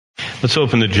Let's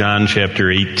open to John chapter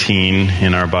 18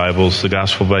 in our Bibles, the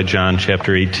Gospel by John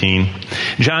chapter 18.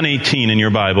 John 18 in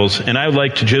your Bibles, and I would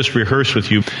like to just rehearse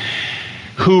with you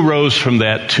who rose from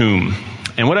that tomb.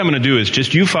 And what I'm going to do is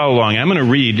just you follow along. I'm going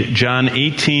to read John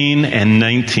 18 and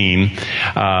 19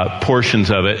 portions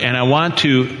of it, and I want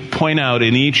to point out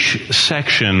in each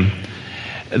section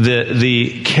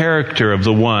the character of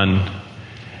the one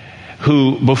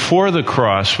who before the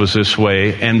cross was this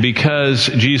way, and because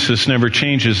Jesus never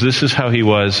changes, this is how he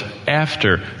was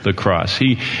after the cross.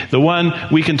 The one,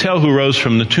 we can tell who rose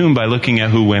from the tomb by looking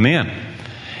at who went in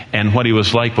and what he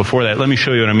was like before that. Let me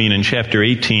show you what I mean in chapter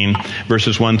 18,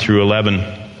 verses 1 through 11.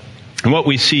 And what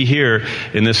we see here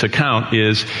in this account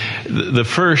is the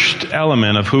first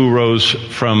element of who rose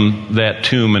from that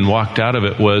tomb and walked out of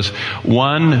it was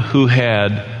one who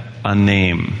had a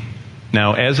name.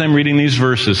 Now, as I'm reading these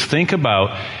verses, think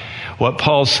about what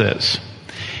Paul says.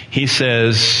 He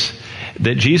says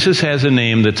that Jesus has a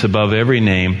name that's above every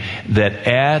name, that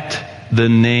at the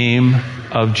name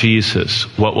of Jesus,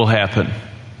 what will happen?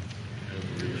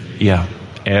 Yeah.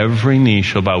 Every knee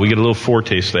shall bow. We get a little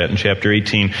foretaste of that in chapter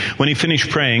 18. When he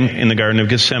finished praying in the Garden of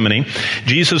Gethsemane,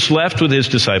 Jesus left with his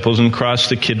disciples and crossed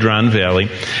the Kidron Valley.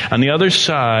 On the other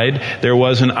side, there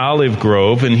was an olive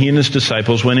grove, and he and his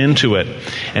disciples went into it.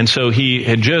 And so he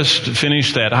had just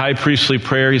finished that high priestly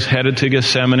prayer. He's headed to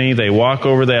Gethsemane. They walk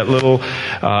over that little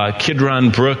Kidron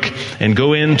brook and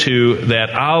go into that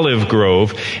olive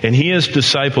grove, and he and his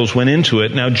disciples went into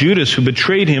it. Now Judas, who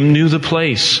betrayed him, knew the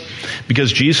place,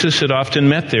 because Jesus had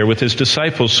often met there with his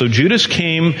disciples. So Judas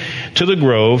came to the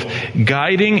grove,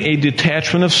 guiding a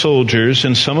detachment of soldiers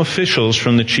and some officials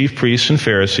from the chief priests and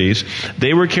Pharisees.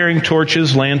 They were carrying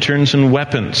torches, lanterns, and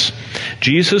weapons.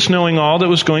 Jesus, knowing all that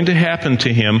was going to happen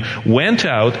to him, went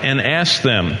out and asked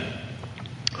them,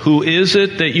 "Who is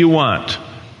it that you want?"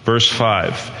 Verse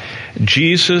 5.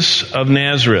 "Jesus of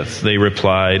Nazareth," they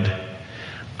replied.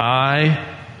 "I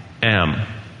am."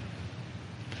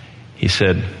 He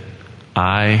said,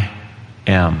 "I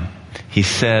am." He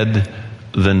said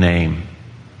the name.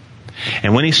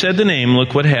 And when he said the name,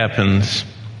 look what happens.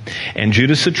 And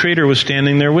Judas the traitor was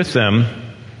standing there with them.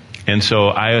 And so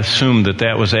I assumed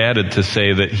that was added to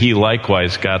say that he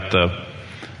likewise got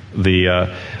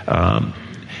the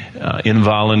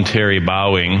involuntary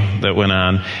bowing that went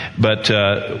on.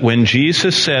 But when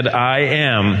Jesus said, "I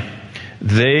am,"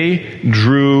 they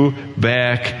drew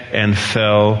back and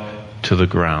fell to the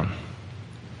ground.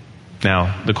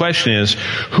 Now, the question is,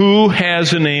 who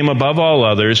has a name above all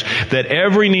others that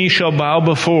every knee shall bow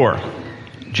before?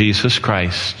 Jesus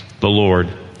Christ, the Lord.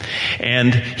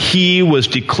 And he was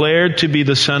declared to be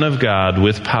the Son of God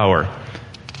with power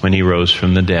when he rose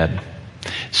from the dead.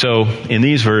 So, in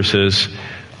these verses,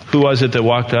 who was it that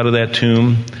walked out of that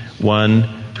tomb? One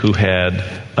who had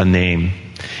a name.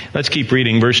 Let's keep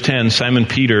reading. Verse 10, Simon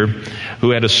Peter,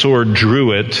 who had a sword,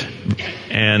 drew it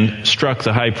and struck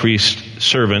the high priest's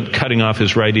servant, cutting off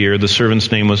his right ear. The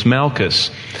servant's name was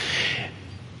Malchus.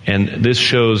 And this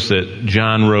shows that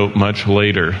John wrote much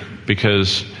later,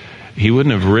 because he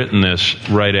wouldn't have written this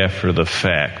right after the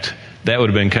fact. That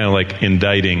would have been kind of like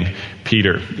indicting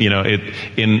Peter. You know,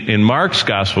 in Mark's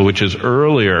gospel, which is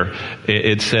earlier,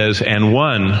 it says, "And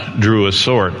one drew a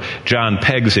sword." John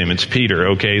pegs him. It's Peter,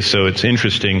 okay? So it's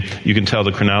interesting. You can tell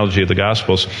the chronology of the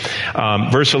gospels.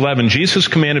 Verse 11, Jesus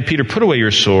commanded Peter, "Put away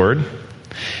your sword.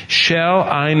 Shall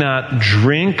I not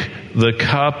drink the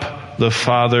cup the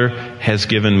Father has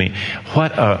given me?"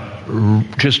 What a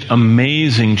just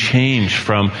amazing change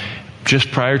from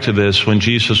just prior to this, when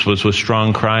Jesus was with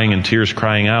strong crying and tears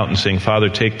crying out and saying, "Father,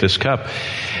 take this cup."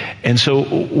 And so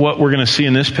what we're going to see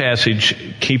in this passage,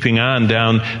 keeping on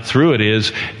down through it,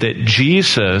 is that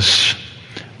Jesus,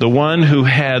 the one who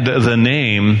had the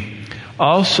name,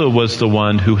 also was the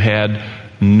one who had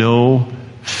no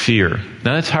fear.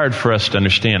 Now that's hard for us to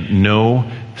understand. No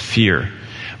fear.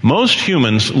 Most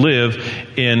humans live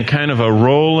in kind of a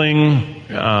rolling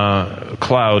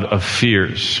cloud of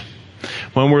fears.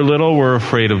 When we're little, we're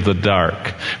afraid of the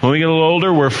dark. When we get a little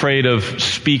older, we're afraid of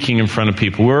speaking in front of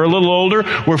people. We're a little older,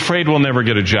 we're afraid we'll never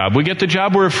get a job. We get the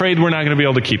job, we're afraid we're not going to be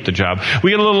able to keep the job.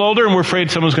 We get a little older and we're afraid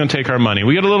someone's going to take our money.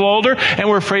 We get a little older and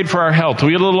we're afraid for our health.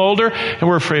 We get a little older and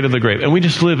we're afraid of the grave. And we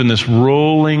just live in this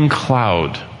rolling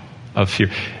cloud of fear.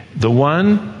 The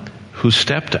one who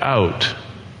stepped out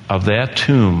of that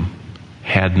tomb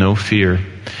had no fear.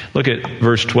 Look at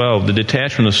verse 12. The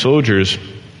detachment of soldiers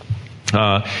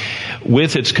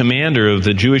with its commander of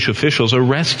the Jewish officials,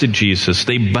 arrested Jesus.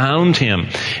 They bound him,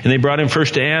 and they brought him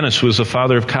first to Annas, who was the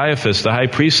father of Caiaphas, the high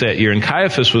priest that year. And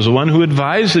Caiaphas was the one who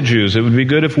advised the Jews it would be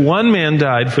good if one man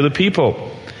died for the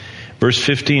people. Verse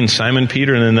 15, Simon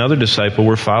Peter and another disciple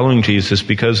were following Jesus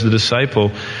because the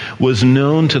disciple was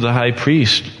known to the high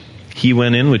priest. He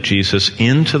went in with Jesus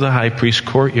into the high priest's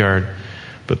courtyard,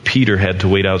 but Peter had to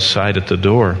wait outside at the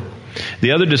door.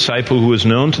 The other disciple who was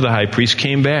known to the high priest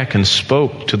came back and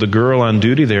spoke to the girl on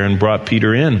duty there and brought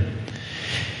Peter in.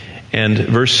 And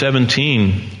verse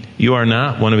 17, you are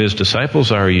not one of his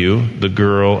disciples, are you? The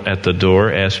girl at the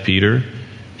door asked Peter.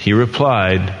 He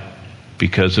replied,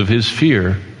 because of his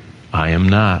fear, I am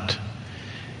not.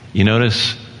 You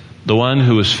notice the one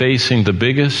who is facing the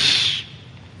biggest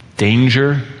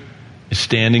danger is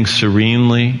standing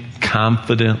serenely,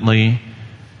 confidently,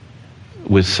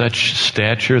 with such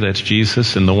stature, that's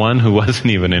Jesus, and the one who wasn't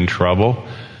even in trouble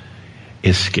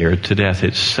is scared to death.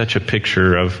 It's such a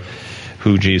picture of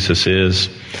who Jesus is.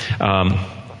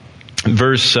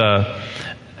 Verse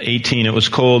 18, it was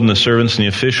cold, and the servants and the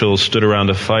officials stood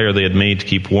around a fire they had made to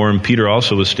keep warm. Peter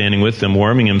also was standing with them,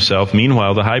 warming himself.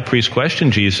 Meanwhile, the high priest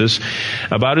questioned Jesus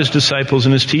about his disciples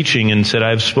and his teaching, and said,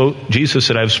 Jesus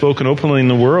said, I've spoken openly in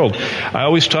the world. I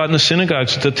always taught in the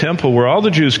synagogues at the temple where all the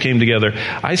Jews came together.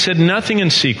 I said nothing in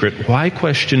secret. Why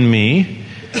question me?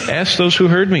 Ask those who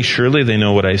heard me. Surely they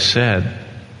know what I said.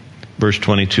 Verse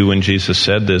 22, when Jesus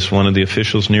said this, one of the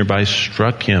officials nearby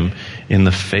struck him in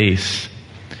the face.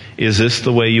 Is this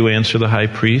the way you answer the high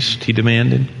priest? He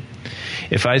demanded.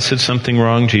 If I said something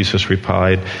wrong, Jesus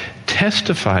replied,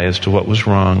 testify as to what was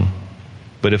wrong.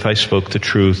 But if I spoke the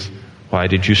truth, why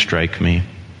did you strike me?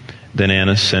 Then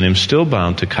Annas sent him still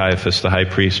bound to Caiaphas, the high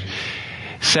priest.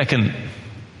 Second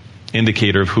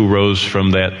indicator of who rose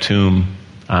from that tomb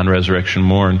on resurrection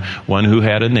morn, one who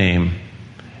had a name,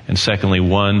 and secondly,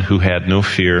 one who had no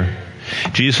fear.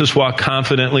 Jesus walked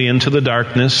confidently into the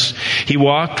darkness. He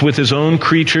walked with his own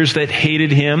creatures that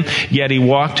hated him, yet he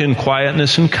walked in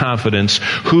quietness and confidence.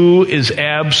 Who is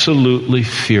absolutely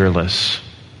fearless?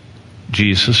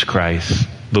 Jesus Christ,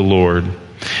 the Lord,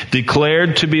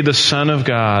 declared to be the Son of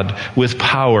God with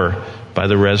power by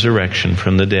the resurrection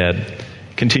from the dead.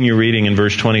 Continue reading in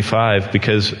verse 25,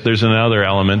 because there's another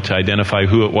element to identify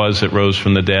who it was that rose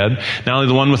from the dead. Not only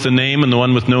the one with the name and the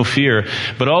one with no fear,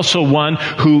 but also one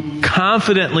who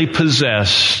confidently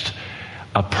possessed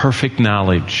a perfect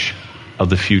knowledge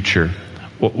of the future.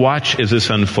 Watch as this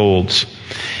unfolds.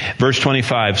 Verse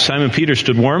 25, Simon Peter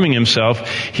stood warming himself.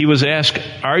 He was asked,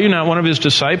 are you not one of his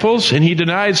disciples? And he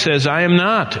denied, says, I am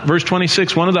not. Verse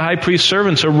 26, one of the high priest's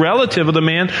servants, a relative of the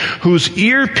man whose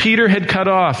ear Peter had cut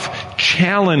off,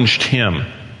 challenged him.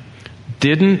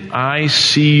 Didn't I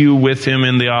see you with him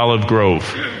in the olive grove?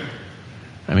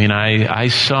 I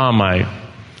saw my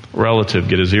relative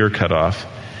get his ear cut off.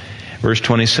 Verse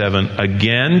 27,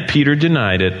 again Peter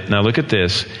denied it. Now look at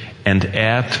this. And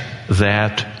at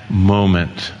that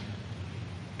moment,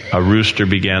 a rooster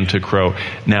began to crow.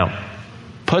 Now,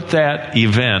 put that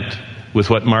event with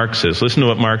what Mark says. Listen to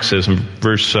what Mark says in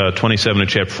verse 27 of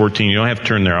chapter 14. You don't have to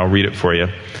turn there. I'll read it for you.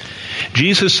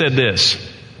 Jesus said this,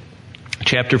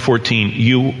 chapter 14,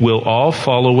 you will all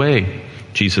fall away,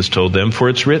 Jesus told them, for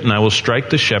it's written, I will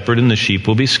strike the shepherd and the sheep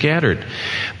will be scattered.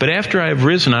 But after I have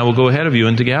risen, I will go ahead of you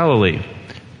into Galilee.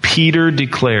 Peter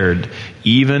declared,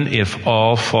 even if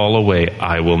all fall away,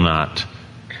 I will not.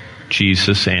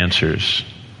 Jesus answers,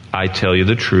 I tell you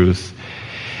the truth.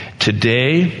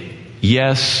 Today,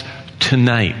 yes,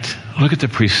 tonight. Look at the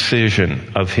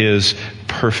precision of his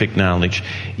perfect knowledge.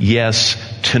 Yes,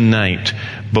 tonight.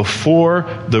 Before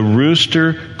the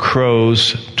rooster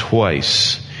crows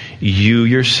twice, you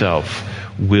yourself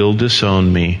will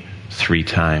disown me 3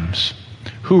 times.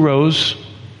 Who rose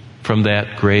from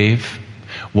that grave?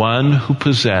 One who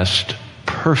possessed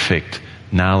perfect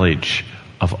knowledge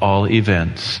of all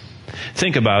events.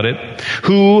 Think about it.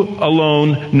 Who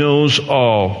alone knows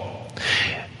all?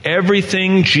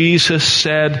 Everything Jesus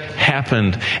said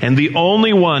happened. And the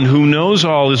only one who knows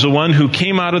all is the one who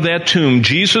came out of that tomb,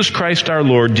 Jesus Christ our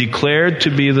Lord, declared to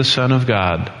be the Son of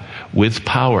God with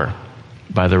power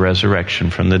by the resurrection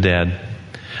from the dead.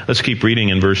 Let's keep reading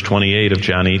in verse 28 of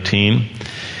John 18.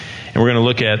 And we're going to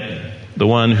look at the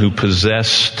one who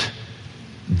possessed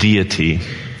deity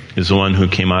is the one who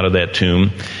came out of that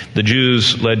tomb. The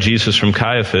Jews led Jesus from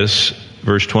Caiaphas,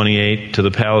 verse 28, to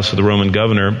the palace of the Roman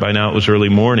governor. By now it was early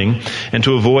morning. And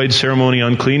to avoid ceremonial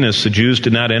uncleanness, the Jews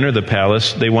did not enter the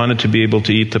palace. They wanted to be able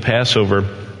to eat the Passover.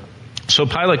 So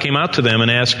Pilate came out to them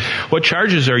and asked, what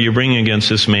charges are you bringing against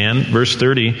this man? Verse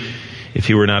 30, if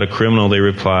he were not a criminal, they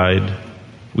replied,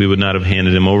 we would not have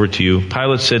handed him over to you.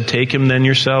 Pilate said, take him then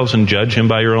yourselves and judge him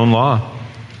by your own law.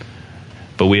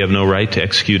 But we have no right to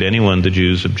execute anyone, the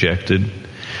Jews objected.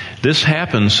 This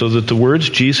happened so that the words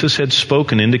Jesus had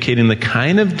spoken, indicating the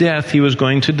kind of death he was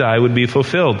going to die, would be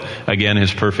fulfilled. Again,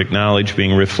 his perfect knowledge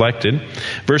being reflected.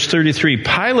 Verse 33,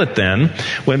 Pilate then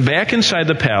went back inside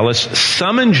the palace,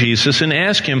 summoned Jesus, and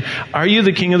asked him, "Are you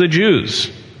the king of the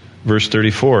Jews?" Verse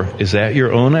 34, "Is that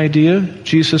your own idea?"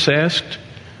 Jesus asked.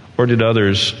 "Or did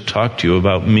others talk to you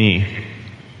about me?"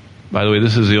 By the way,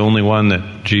 this is the only one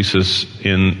that Jesus,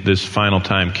 in this final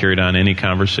time, carried on any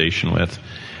conversation with.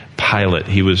 Pilate.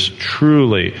 He was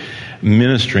truly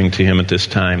ministering to him at this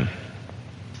time.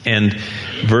 And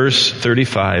verse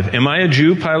 35, "Am I a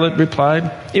Jew?" Pilate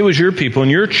replied. "It was your people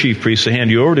and your chief priests to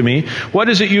hand you over to me. What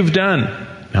is it you've done?"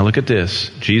 Now look at this.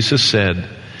 Jesus said,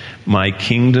 "My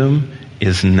kingdom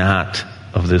is not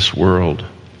of this world."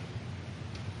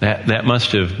 That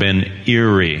must have been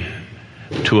eerie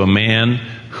to a man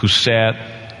who sat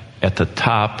at the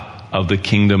top of the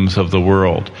kingdoms of the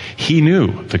world. He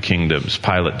knew the kingdoms,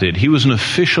 Pilate did. He was an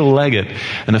official legate,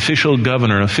 an official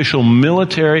governor, an official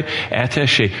military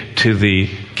attaché to the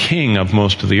king of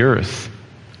most of the earth.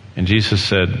 And Jesus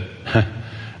said,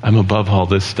 "I'm above all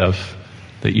this stuff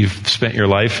that you've spent your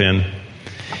life in.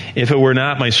 If it were,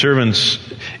 my servants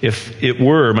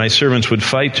would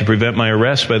fight to prevent my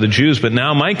arrest by the Jews, but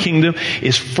now my kingdom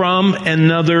is from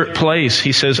another place."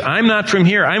 He says, "I'm not from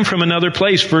here, I'm from another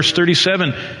place." Verse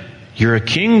 37, "You're a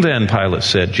king then," Pilate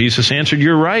said. Jesus answered,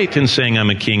 "You're right in saying I'm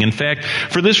a king. In fact,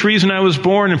 for this reason I was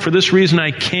born, and for this reason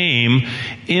I came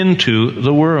into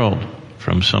the world."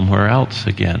 From somewhere else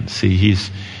again. See,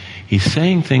 he's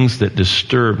saying things that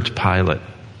disturbed Pilate.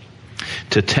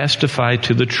 To testify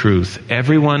to the truth.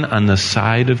 Everyone on the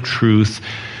side of truth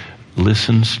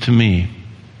listens to me.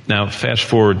 Now, fast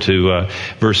forward to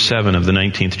verse 7 of the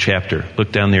 19th chapter.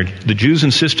 Look down there. The Jews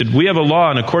insisted, "We have a law,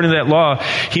 and according to that law,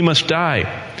 he must die,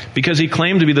 because he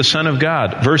claimed to be the Son of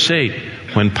God." Verse 8,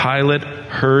 when Pilate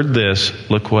heard this,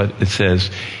 look what it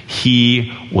says.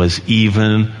 He was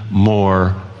even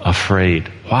more afraid.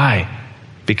 Why?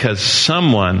 Because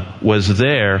someone was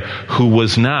there who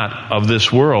was not of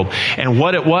this world. And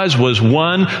what it was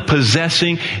one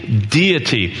possessing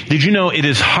deity. Did you know it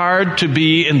is hard to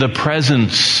be in the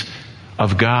presence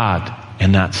of God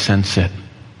and not sense it?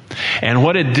 And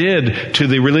what it did to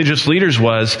the religious leaders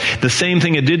was the same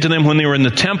thing it did to them when they were in the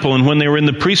temple and when they were in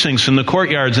the precincts and the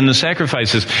courtyards and the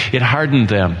sacrifices. It hardened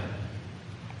them.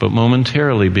 But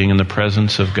momentarily being in the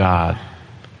presence of God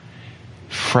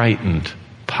frightened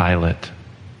Pilate.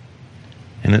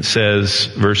 And it says,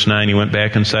 verse 9, he went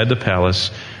back inside the palace.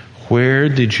 "Where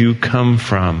did you come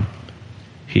from?"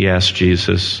 he asked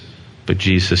Jesus, but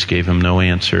Jesus gave him no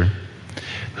answer.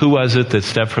 Who was it that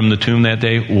stepped from the tomb that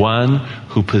day? One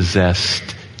who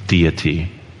possessed deity.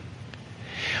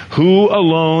 Who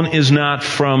alone is not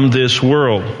from this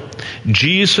world.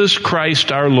 Jesus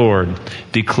Christ our Lord,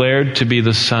 declared to be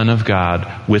the Son of God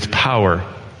with power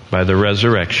by the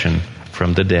resurrection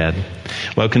from the dead.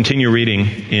 Well, continue reading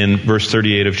in verse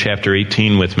 38 of chapter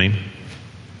 18 with me.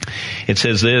 It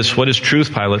says this, "What is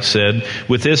truth?" Pilate said.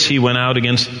 With this he went out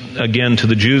again to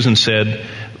the Jews and said,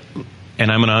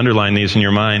 and I'm going to underline these in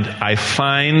your mind, "I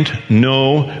find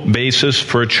no basis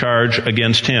for a charge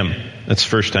against him." That's the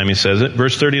first time he says it.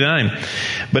 Verse 39,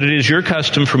 "But it is your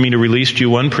custom for me to release to you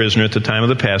one prisoner at the time of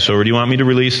the Passover. Do you want me to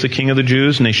release the king of the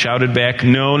Jews?" And they shouted back,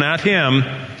 "No, not him.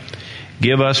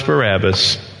 Give us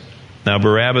Barabbas." Now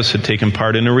Barabbas had taken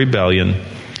part in a rebellion.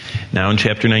 Now in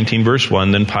chapter 19, verse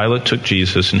 1, "Then Pilate took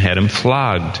Jesus and had him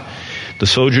flogged. The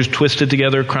soldiers twisted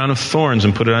together a crown of thorns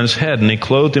and put it on his head, and they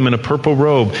clothed him in a purple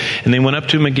robe. And they went up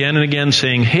to him again and again,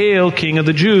 saying, 'Hail, King of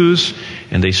the Jews!'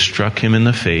 And they struck him in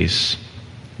the face.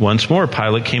 Once more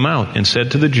Pilate came out and said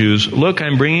to the Jews, 'Look,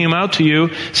 I'm bringing him out to you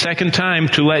second time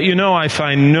to let you know I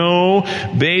find no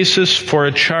basis for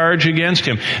a charge against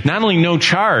him.'" Not only no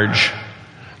charge,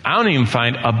 I don't even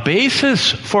find a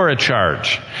basis for a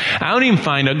charge. I don't even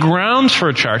find a grounds for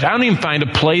a charge. I don't even find a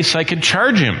place I could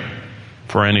charge him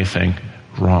for anything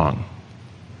wrong.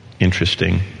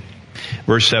 Interesting.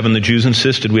 Verse 7, "The Jews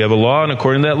insisted, 'We have a law, and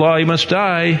according to that law he must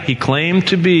die.' He claimed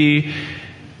to be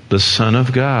the Son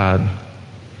of God."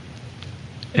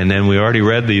 And then we already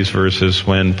read these verses.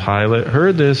 When Pilate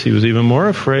heard this, he was even more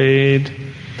afraid.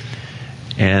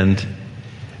 And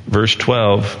verse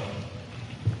 12,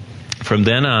 "From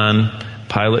then on,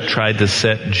 Pilate tried to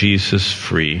set Jesus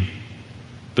free.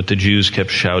 But the Jews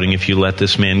kept shouting, 'If you let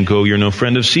this man go, you're no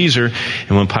friend of Caesar.'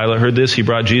 And when Pilate heard this, he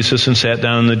brought Jesus and sat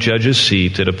down in the judge's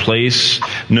seat at a place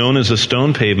known as a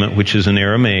stone pavement, which is in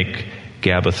Aramaic,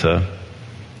 Gabbatha.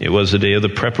 It was the day of the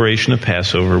preparation of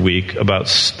Passover week, about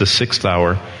the 6th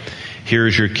hour. 'Here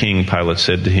is your king,' Pilate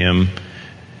said to him.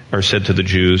 or said to the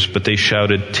Jews, but they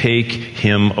shouted, "Take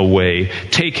him away!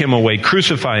 Take him away!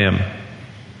 Crucify him!"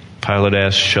 Pilate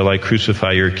asked, "Shall I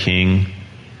crucify your king?"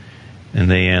 And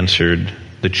they answered,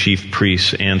 the chief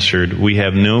priests answered, "We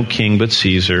have no king but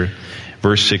Caesar."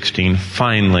 Verse 16,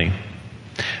 finally,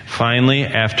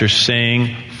 after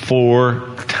saying 4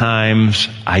 times,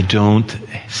 "I don't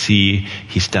see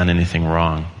he's done anything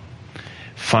wrong,"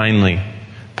 finally,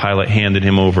 Pilate handed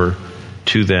him over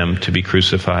to them to be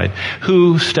crucified.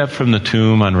 Who stepped from the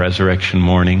tomb on resurrection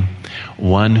morning?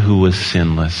 One who was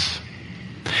sinless.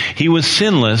 He was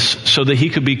sinless so that he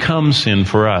could become sin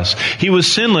for us. He was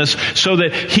sinless so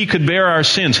that he could bear our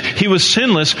sins. He was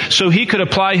sinless so he could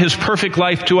apply his perfect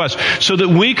life to us, so that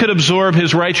we could absorb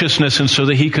his righteousness and so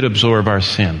that he could absorb our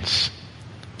sins.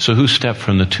 So who stepped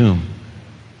from the tomb?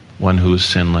 One who is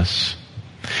sinless.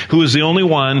 Who is the only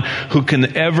one who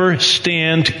can ever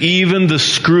stand even the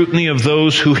scrutiny of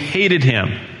those who hated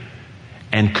him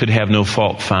and could have no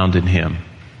fault found in him.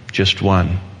 Just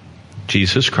one.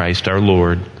 Jesus Christ our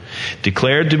Lord,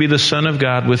 declared to be the Son of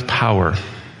God with power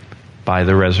by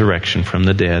the resurrection from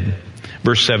the dead.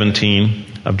 Verse 17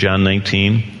 of John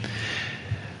 19.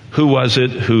 Who was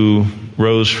it who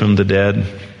rose from the dead?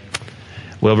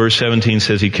 Well, verse 17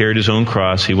 says he carried his own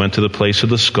cross. He went to the place of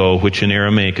the skull, which in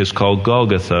Aramaic is called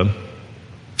Golgotha.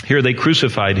 Here they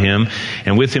crucified him,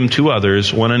 and with him 2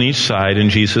 others, one on each side, and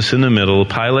Jesus in the middle.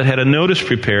 Pilate had a notice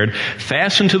prepared,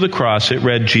 fastened to the cross. It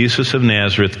read, "Jesus of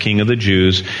Nazareth, King of the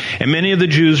Jews." And many of the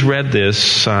Jews read this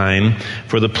sign,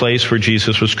 for the place where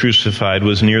Jesus was crucified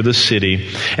was near the city.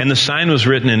 And the sign was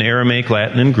written in Aramaic,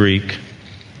 Latin, and Greek,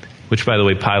 which, by the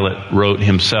way, Pilate wrote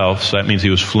himself, so that means he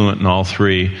was fluent in all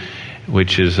 3.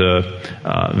 Which is a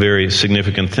very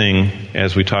significant thing,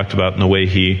 as we talked about in the way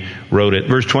he wrote it.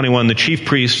 Verse 21, the chief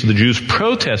priests of the Jews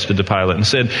protested to Pilate and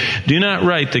said, "Do not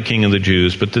write the King of the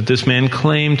Jews, but that this man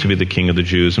claimed to be the King of the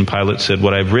Jews." And Pilate said,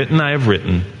 "What I've written, I have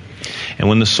written." And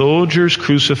when the soldiers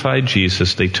crucified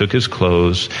Jesus, they took his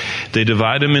clothes. They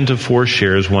divided them into 4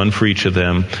 shares, one for each of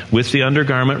them, with the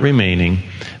undergarment remaining.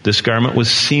 This garment was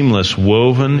seamless,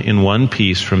 woven in one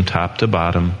piece from top to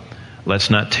bottom.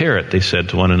 "Let's not tear it," they said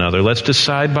to one another. "Let's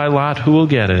decide by lot who will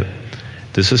get it."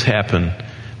 This has happened,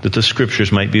 that the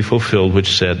scriptures might be fulfilled,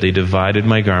 which said, "They divided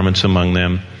my garments among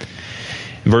them."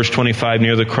 In verse 25,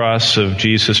 near the cross of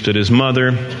Jesus stood his mother.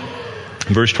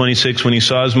 In verse 26, when he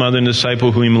saw his mother and the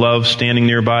disciple whom he loved standing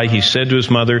nearby, he said to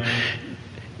his mother,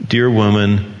 "Dear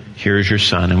woman, here is your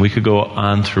son." And we could go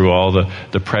on through all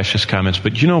the precious comments.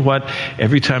 But you know what?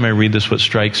 Every time I read this, what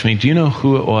strikes me, do you know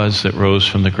who it was that rose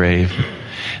from the grave?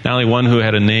 Not only one who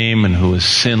had a name and who was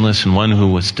sinless, and one who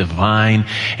was divine,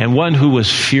 and one who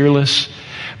was fearless,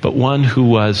 but one who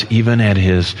was, even at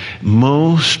his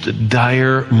most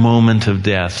dire moment of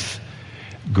death,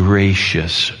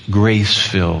 gracious,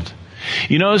 grace-filled.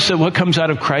 You notice that what comes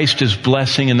out of Christ is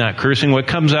blessing and not cursing. What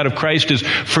comes out of Christ is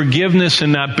forgiveness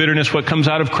and not bitterness. What comes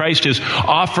out of Christ is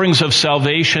offerings of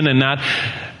salvation and not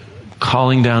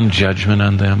calling down judgment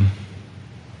on them.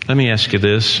 Let me ask you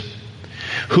this.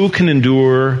 Who can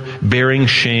endure bearing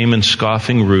shame and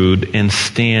scoffing rude and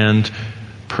stand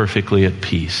perfectly at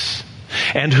peace?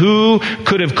 And who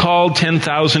could have called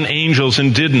 10,000 angels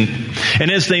and didn't? And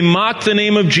as they mocked the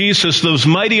name of Jesus, those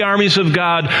mighty armies of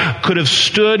God could have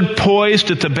stood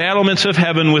poised at the battlements of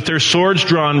heaven with their swords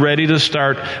drawn, ready to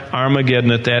start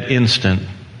Armageddon at that instant.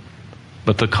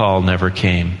 But the call never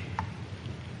came,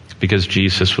 because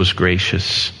Jesus was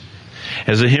gracious.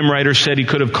 As the hymn writer said, he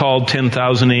could have called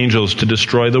 10,000 angels to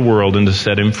destroy the world and to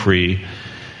set him free,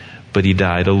 but he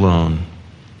died alone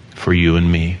for you and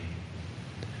me.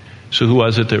 So who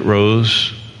was it that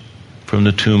rose from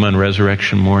the tomb on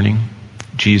resurrection morning?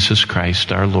 Jesus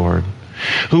Christ our Lord,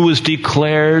 who was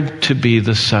declared to be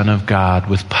the Son of God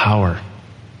with power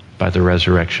by the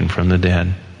resurrection from the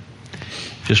dead.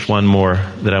 Just one more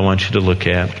that I want you to look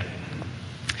at.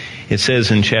 It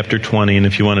says in chapter 20, and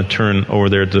if you want to turn over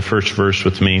there to the first verse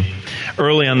with me.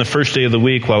 Early on the first day of the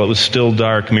week, while it was still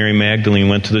dark, Mary Magdalene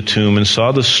went to the tomb and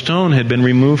saw the stone had been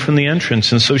removed from the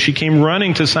entrance. And so she came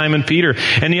running to Simon Peter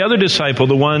and the other disciple,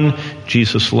 the one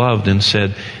Jesus loved, and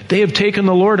said, "They have taken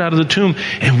the Lord out of the tomb,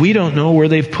 and we don't know where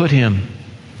they've put him."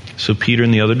 So Peter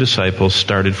and the other disciple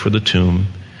started for the tomb.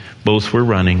 Both were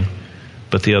running,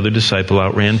 but the other disciple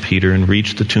outran Peter and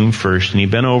reached the tomb first. And he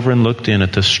bent over and looked in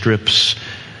at the strips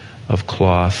of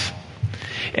cloth,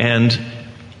 and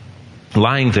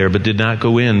lying there, but did not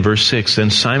go in. Verse 6, then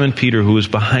Simon Peter, who was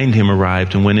behind him,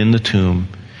 arrived and went in the tomb,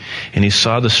 and he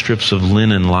saw the strips of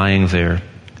linen lying there,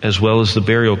 as well as the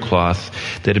burial cloth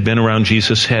that had been around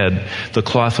Jesus' head. The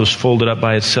cloth was folded up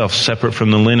by itself, separate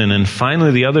from the linen. And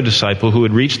finally the other disciple, who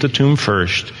had reached the tomb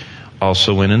first,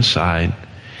 also went inside.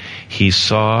 he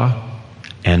saw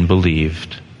and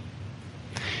believed.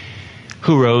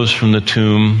 Who rose from the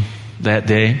tomb that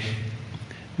day?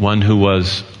 One who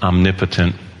was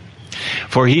omnipotent.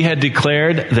 For he had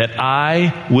declared that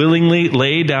I willingly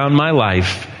lay down my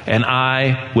life and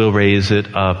I will raise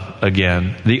it up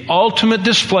again. The ultimate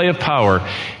display of power.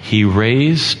 He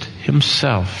raised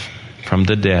himself from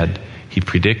the dead. He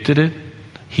predicted it.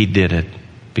 He did it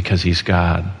because he's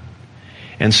God.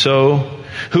 And so,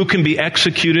 who can be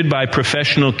executed by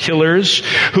professional killers?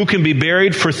 Who can be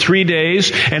buried for 3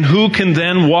 days? And who can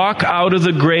then walk out of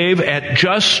the grave at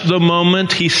just the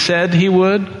moment he said he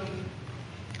would?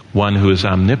 One who is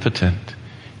omnipotent,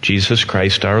 Jesus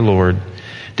Christ our Lord,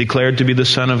 declared to be the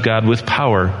Son of God with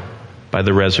power by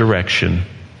the resurrection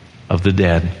of the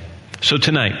dead. So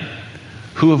tonight,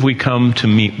 who have we come to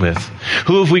meet with?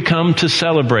 Who have we come to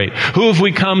celebrate? Who have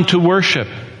we come to worship?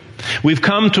 We've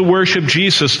come to worship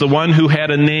Jesus, the one who had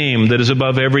a name that is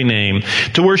above every name.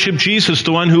 To worship Jesus,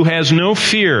 the one who has no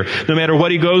fear, no matter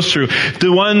what he goes through.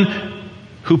 The one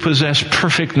who possessed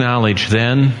perfect knowledge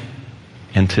then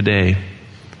and today.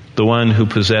 The one who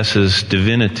possesses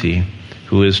divinity,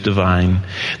 who is divine.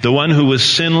 The one who is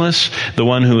sinless, the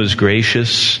one who is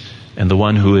gracious, and the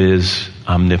one who is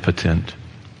omnipotent.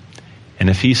 And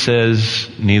if he says,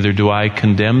 neither do I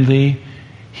condemn thee,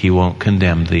 he won't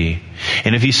condemn thee.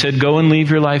 And if he said, go and leave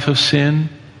your life of sin,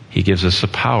 he gives us the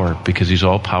power because he's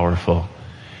all powerful.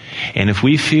 And if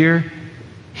we fear,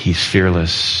 he's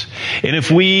fearless. And if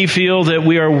we feel that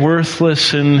we are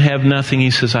worthless and have nothing,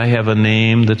 he says, I have a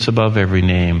name that's above every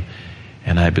name,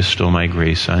 and I bestow my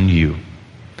grace on you.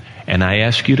 And I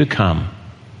ask you to come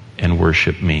and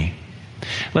worship me.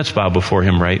 Let's bow before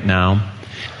him right now.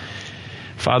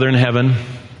 Father in heaven,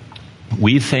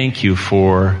 we thank you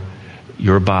for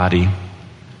your body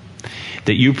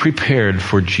that you prepared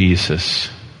for Jesus,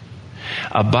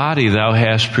 a body thou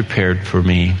hast prepared for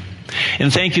me.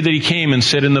 And thank you that he came and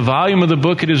said, in the volume of the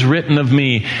book it is written of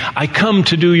me, I come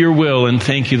to do your will. And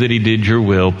thank you that he did your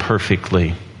will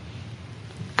perfectly,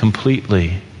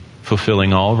 completely,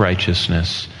 fulfilling all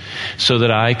righteousness, so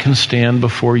that I can stand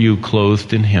before you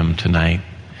clothed in him tonight.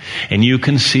 And you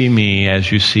can see me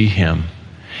as you see him.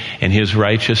 And his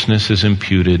righteousness is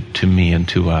imputed to me and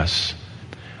to us.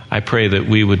 I pray that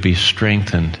we would be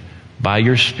strengthened by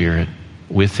your Spirit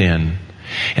within,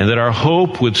 and that our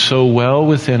hope would sow well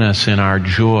within us in our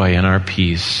joy and our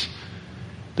peace,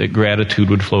 that gratitude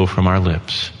would flow from our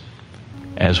lips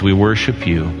as we worship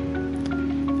you